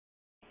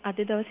අද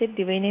දවසේ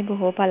දිවයිනේ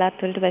බොහෝ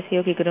පළාත්වලට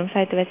වැසියෝ ගිගුරුම්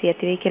සහිත වැසි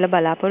ඇති වෙයි කියලා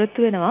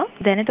බලාපොරොත්තු වෙනවා.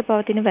 දැනට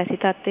පවතින වැසි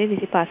තත්ත්වය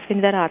 25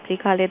 වෙනිදා රාත්‍රී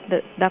කාලය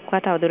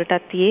දක්වා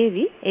තවදුරටත්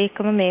තියේවි.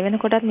 ඒකම මේ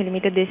වෙනකොටත්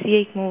මිලිමීටර් 200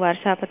 ඉක්මූ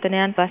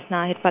වර්ෂාපතනයන්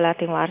බස්නාහිර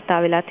පළාතෙන් වාර්තා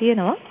වෙලා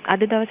තියෙනවා.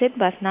 අද දවසේත්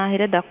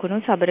බස්නාහිර දකුණු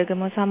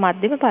සබරගමුව සහ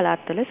මධ්‍යම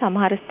පළාත්වල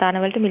සමහර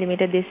ස්ථානවලට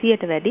මිලිමීටර්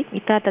 200ට වැඩි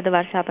ඉතාත් අද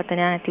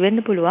වර්ෂාපතනයන් ඇති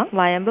වෙන්න පුළුවන්.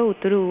 වයඹ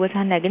උතුරු ඌව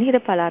සහ නැගෙනහිර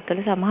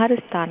පළාත්වල සමහර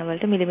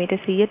ස්ථානවලට මිලිමීටර්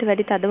 100ට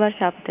වැඩි තද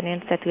වර්ෂාපතනයන්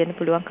ඇති වෙන්න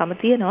පුළුවන්කම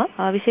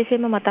තියෙනවා.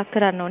 විශේෂයෙන්ම මතක්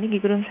කරන්න ඕනි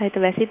ගිගුරුම් සහිත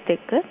වැසිත්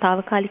එක්ක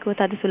తాවකාලිකව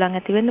තද සුළං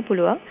ඇති වෙන්න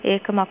පුළුවන්.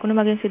 ඒක මකුණු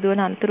මගින්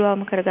සිදුවන අනතුරු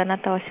අවම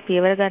කරගන්නත් අවශ්‍ය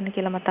පියවර ගන්න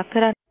කියලා මතක්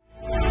කරන්න.